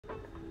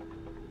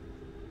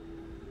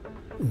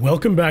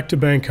Welcome back to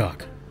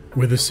Bangkok,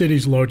 where the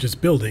city's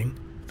largest building,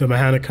 the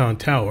Mahanakhon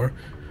Tower,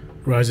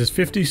 rises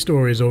 50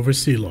 stories over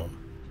Ceylon.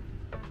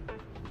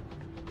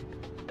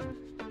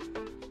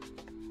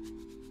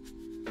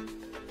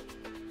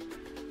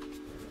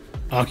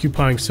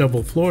 Occupying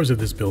several floors of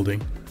this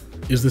building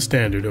is the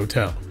Standard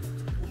Hotel.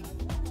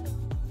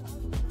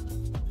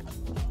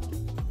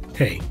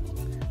 Hey,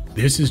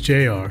 this is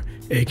JR,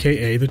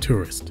 aka The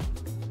Tourist.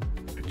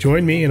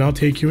 Join me and I'll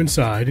take you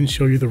inside and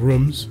show you the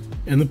rooms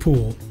and the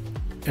pool,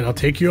 and I'll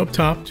take you up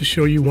top to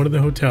show you one of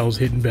the hotel's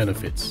hidden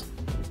benefits.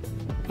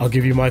 I'll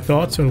give you my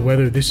thoughts on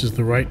whether this is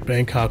the right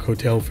Bangkok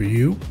hotel for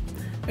you,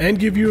 and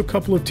give you a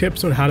couple of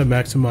tips on how to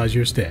maximize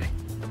your stay.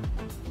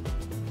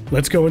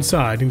 Let's go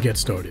inside and get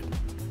started.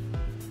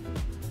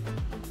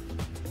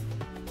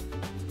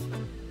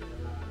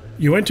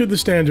 You enter the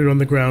Standard on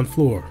the ground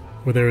floor,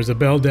 where there is a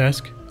bell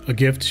desk, a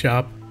gift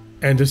shop,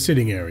 and a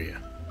sitting area.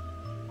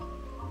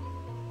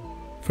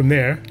 From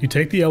there, you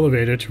take the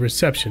elevator to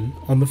reception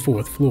on the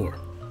 4th floor.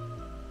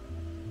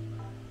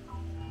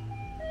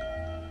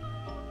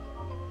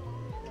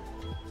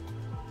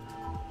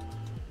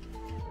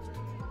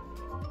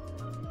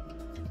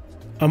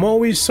 I'm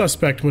always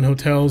suspect when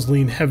hotels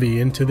lean heavy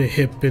into the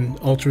hip and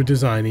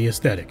ultra-designy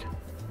aesthetic.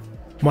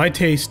 My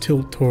tastes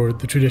tilt toward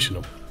the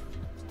traditional.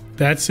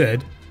 That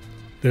said,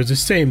 there's a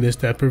sameness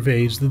that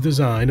pervades the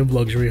design of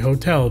luxury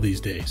hotel these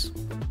days.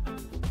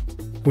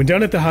 When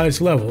done at the highest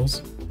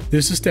levels,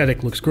 this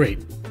aesthetic looks great.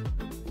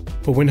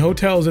 But when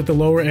hotels at the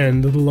lower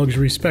end of the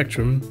luxury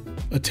spectrum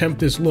attempt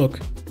this look,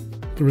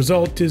 the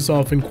result is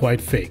often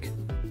quite fake.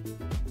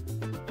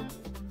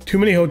 Too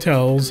many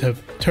hotels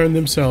have turned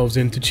themselves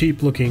into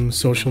cheap-looking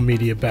social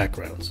media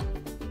backgrounds.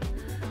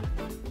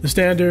 The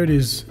Standard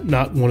is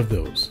not one of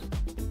those.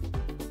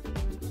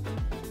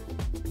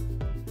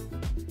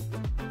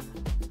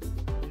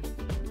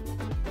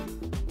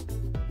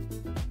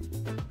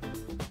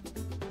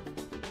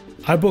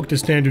 I booked a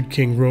Standard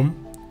King room,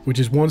 which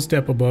is one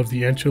step above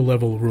the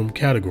entry-level room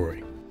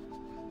category.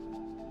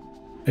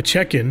 At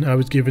check-in, I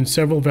was given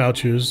several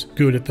vouchers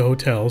good at the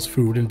hotel's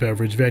food and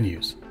beverage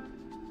venues.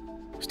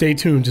 Stay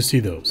tuned to see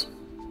those.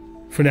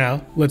 For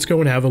now, let's go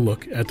and have a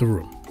look at the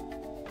room.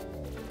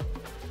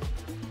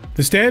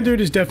 The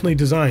Standard is definitely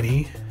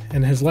designy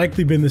and has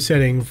likely been the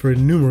setting for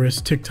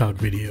numerous TikTok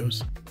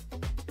videos.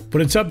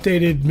 But its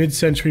updated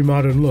mid-century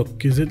modern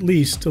look is at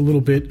least a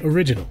little bit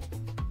original,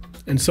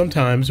 and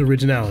sometimes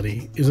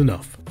originality is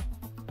enough.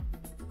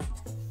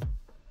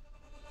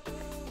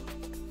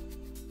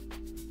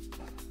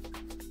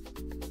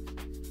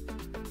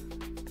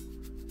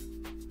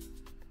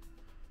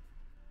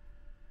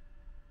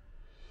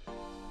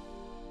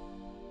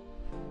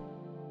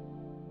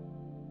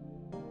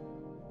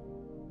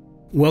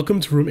 Welcome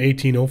to room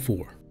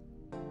 1804.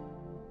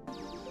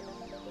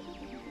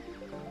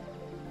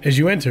 As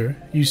you enter,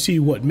 you see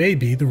what may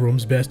be the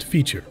room's best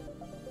feature.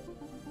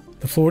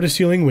 The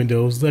floor-to-ceiling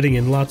windows letting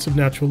in lots of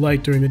natural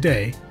light during the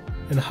day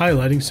and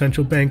highlighting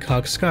central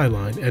Bangkok's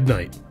skyline at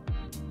night.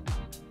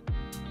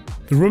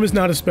 The room is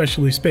not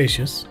especially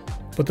spacious,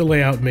 but the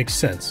layout makes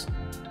sense,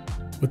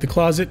 with the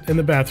closet and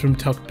the bathroom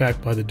tucked back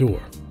by the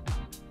door.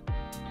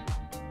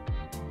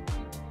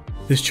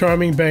 This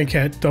charming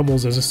banquette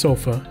doubles as a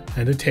sofa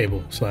and a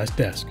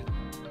table/desk.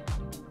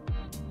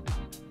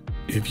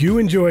 If you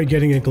enjoy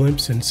getting a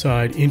glimpse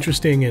inside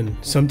interesting and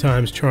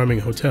sometimes charming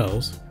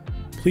hotels,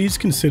 please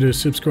consider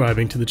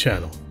subscribing to the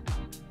channel.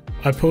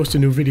 I post a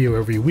new video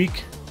every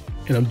week,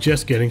 and I'm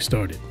just getting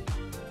started.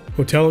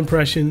 Hotel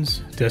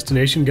impressions,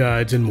 destination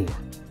guides, and more.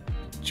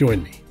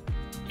 Join me,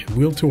 and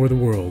we'll tour the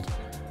world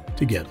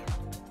together.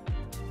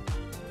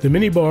 The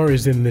minibar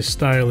is in this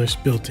stylish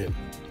built-in.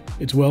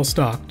 It's well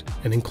stocked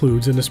and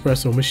includes an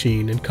espresso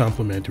machine and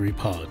complimentary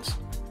pods.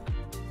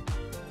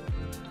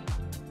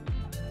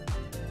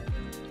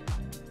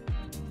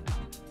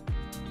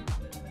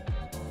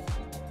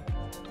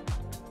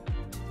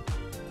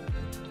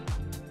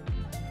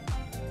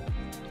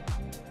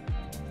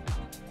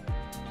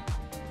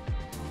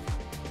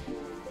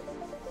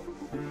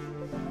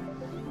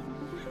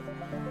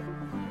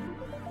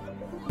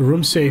 The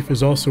room safe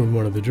is also in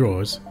one of the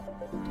drawers,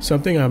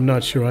 something I'm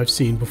not sure I've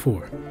seen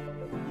before.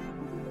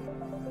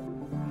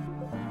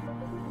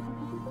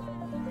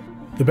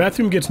 The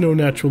bathroom gets no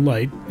natural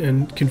light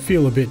and can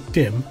feel a bit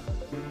dim,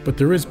 but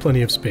there is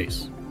plenty of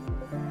space.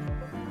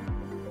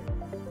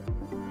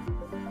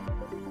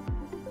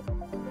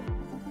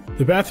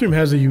 The bathroom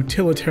has a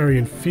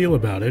utilitarian feel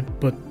about it,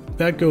 but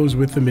that goes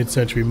with the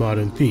mid-century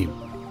modern theme.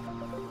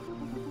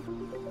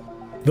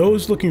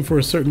 Those looking for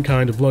a certain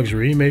kind of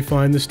luxury may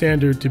find the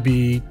Standard to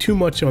be too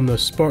much on the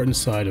Spartan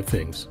side of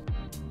things.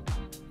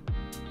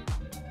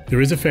 There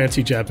is a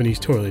fancy Japanese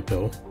toilet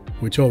though,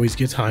 which always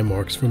gets high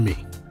marks from me.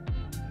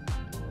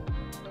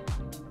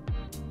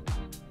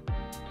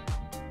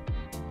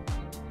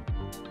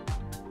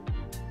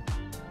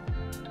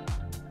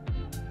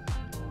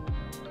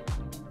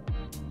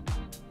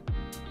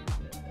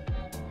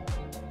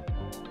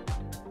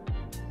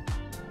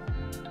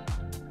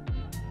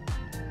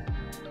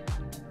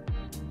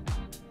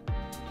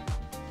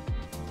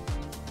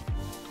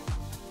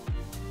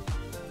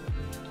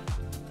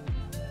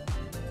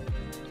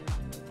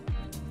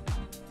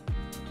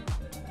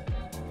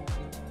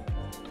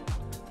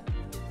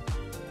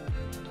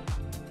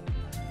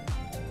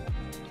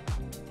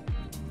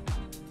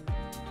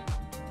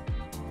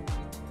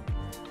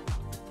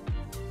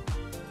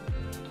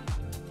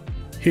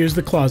 Here's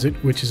the closet,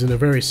 which is in a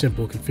very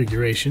simple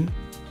configuration.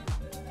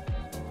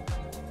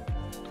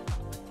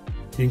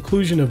 The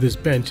inclusion of this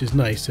bench is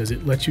nice as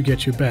it lets you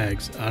get your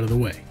bags out of the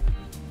way.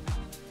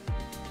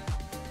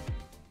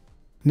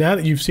 Now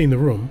that you've seen the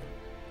room,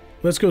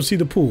 let's go see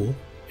the pool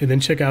and then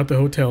check out the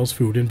hotel's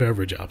food and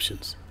beverage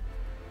options.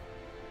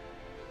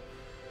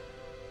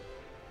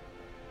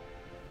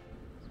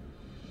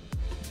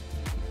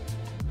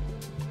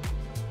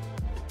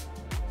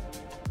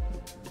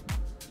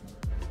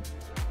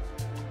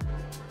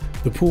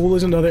 The pool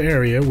is another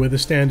area where the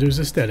Standard's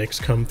aesthetics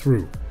come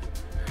through.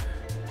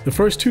 The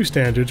first two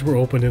Standards were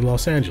opened in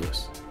Los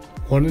Angeles,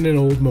 one in an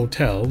old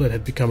motel that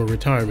had become a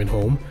retirement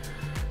home,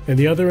 and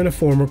the other in a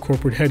former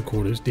corporate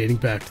headquarters dating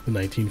back to the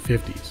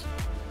 1950s.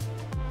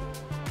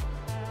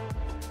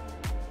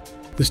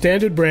 The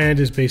Standard brand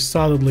is based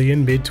solidly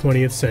in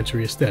mid-20th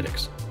century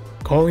aesthetics,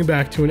 calling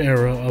back to an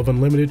era of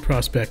unlimited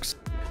prospects,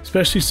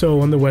 especially so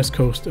on the west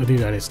coast of the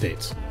United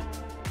States.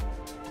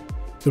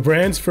 The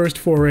brand's first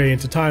foray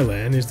into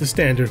Thailand is the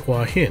Standard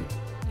Hua Hin,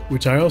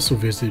 which I also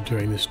visited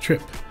during this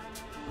trip.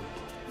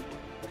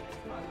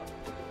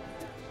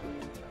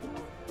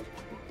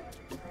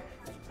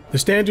 The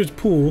Standard's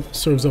pool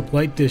serves up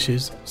light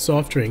dishes,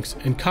 soft drinks,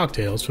 and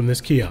cocktails from this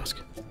kiosk.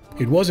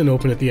 It wasn't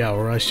open at the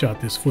hour I shot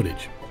this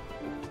footage.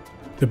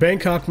 The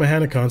Bangkok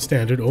Mahanakhon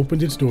Standard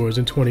opened its doors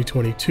in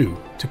 2022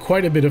 to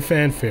quite a bit of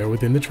fanfare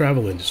within the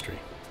travel industry.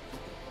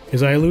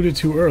 As I alluded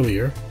to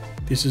earlier,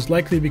 this is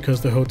likely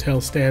because the hotel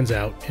stands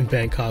out in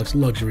Bangkok's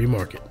luxury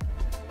market.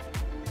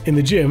 In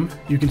the gym,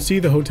 you can see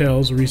the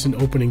hotel's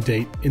recent opening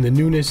date in the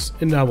newness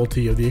and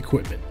novelty of the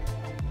equipment.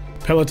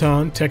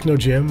 Peloton, Techno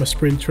Gym, a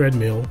sprint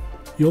treadmill,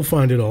 you'll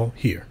find it all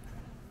here.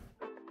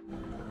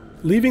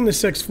 Leaving the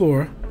 6th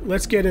floor,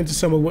 let's get into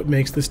some of what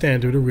makes the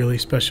Standard a really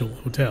special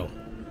hotel.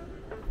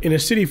 In a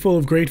city full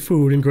of great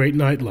food and great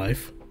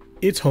nightlife,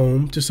 it's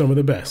home to some of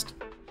the best,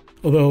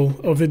 although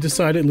of the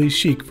decidedly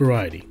chic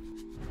variety.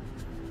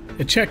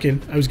 At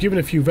check-in, I was given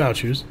a few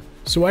vouchers,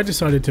 so I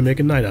decided to make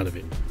a night out of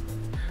it.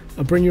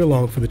 I'll bring you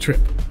along for the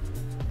trip.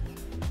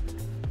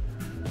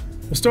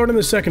 We'll start on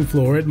the 2nd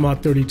floor at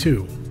Mott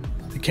 32,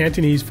 the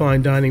Cantonese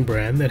fine dining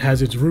brand that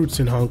has its roots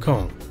in Hong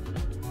Kong.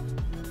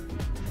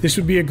 This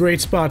would be a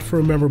great spot for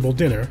a memorable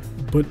dinner,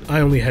 but I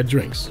only had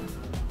drinks.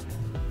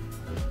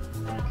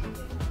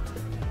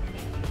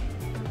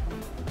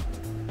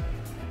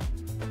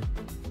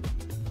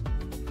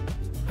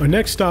 Our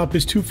next stop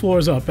is 2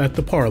 floors up at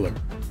The Parlor,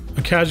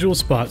 a casual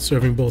spot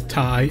serving both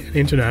Thai and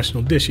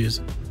international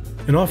dishes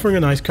and offering a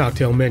nice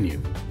cocktail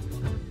menu.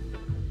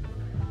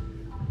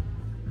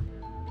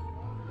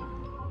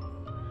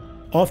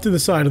 Off to the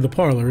side of the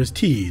parlor is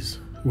Tea's,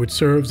 which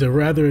serves a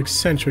rather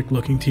eccentric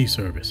looking tea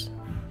service.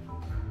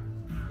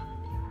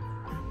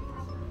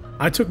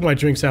 I took my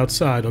drinks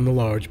outside on the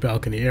large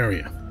balcony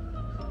area.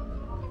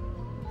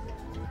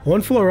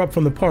 1 floor up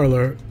from the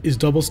parlor is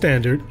Double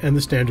Standard and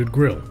the Standard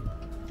Grill.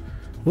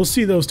 We'll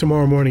see those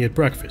tomorrow morning at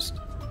breakfast,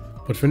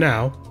 but for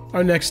now,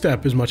 our next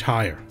step is much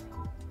higher.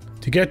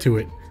 To get to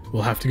it,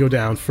 we'll have to go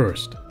down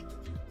first.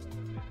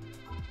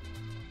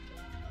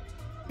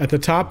 At the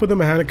top of the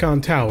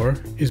Mahanakhon Tower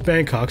is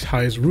Bangkok's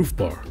highest roof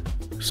bar,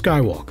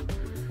 Skywalk,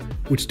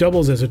 which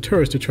doubles as a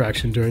tourist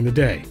attraction during the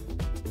day.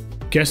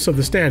 Guests of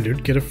the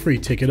Standard get a free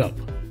ticket up.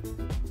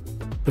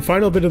 The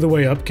final bit of the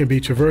way up can be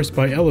traversed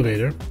by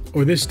elevator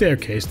or this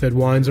staircase that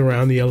winds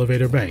around the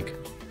elevator bank.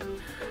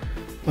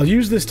 I'll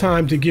use this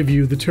time to give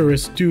you the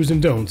tourist do's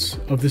and don'ts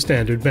of the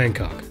Standard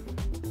Bangkok.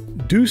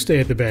 Do stay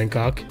at the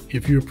Bangkok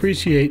if you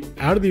appreciate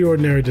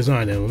out-of-the-ordinary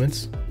design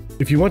elements,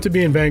 if you want to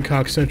be in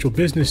Bangkok's central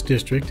business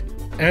district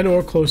and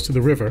or close to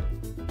the river,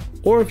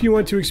 or if you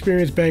want to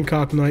experience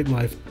Bangkok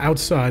nightlife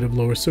outside of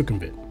Lower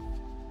Sukhumvit.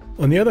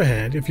 On the other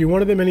hand, if you're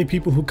one of the many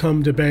people who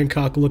come to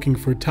Bangkok looking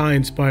for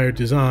Thai-inspired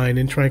design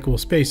and tranquil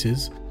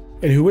spaces,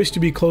 and who wish to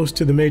be close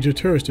to the major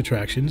tourist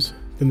attractions,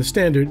 then the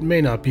Standard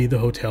may not be the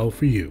hotel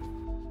for you.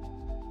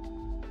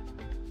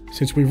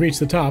 Since we've reached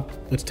the top,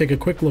 let's take a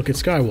quick look at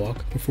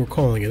Skywalk before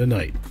calling it a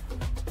night.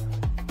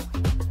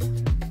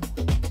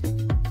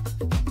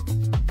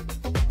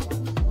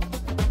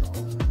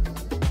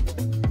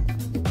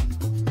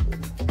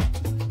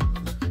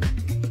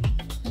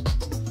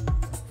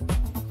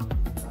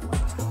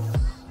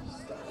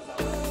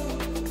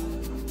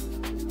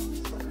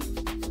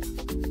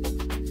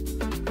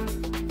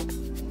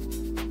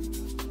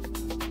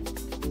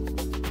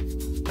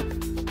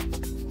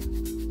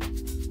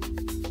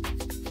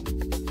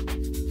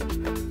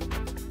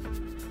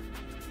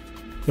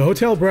 The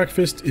hotel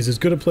breakfast is as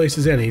good a place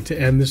as any to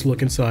end this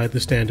look inside the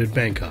Standard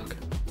Bangkok.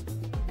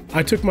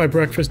 I took my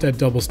breakfast at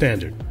Double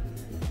Standard.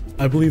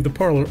 I believe the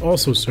parlor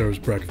also serves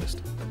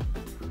breakfast.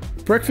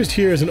 Breakfast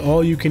here is an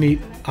all-you-can-eat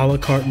a la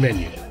carte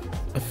menu,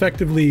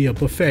 effectively a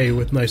buffet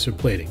with nicer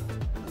plating.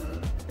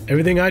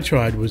 Everything I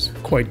tried was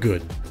quite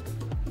good.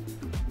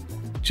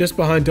 Just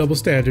behind Double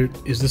Standard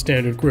is the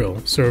Standard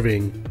Grill,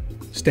 serving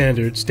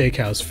standard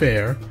steakhouse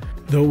fare,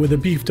 though with a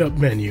beefed-up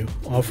menu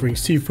offering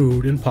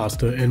seafood and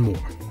pasta and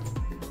more.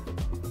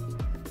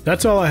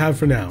 That's all I have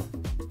for now.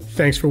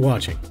 Thanks for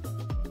watching.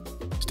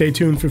 Stay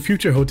tuned for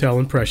future hotel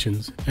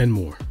impressions and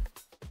more.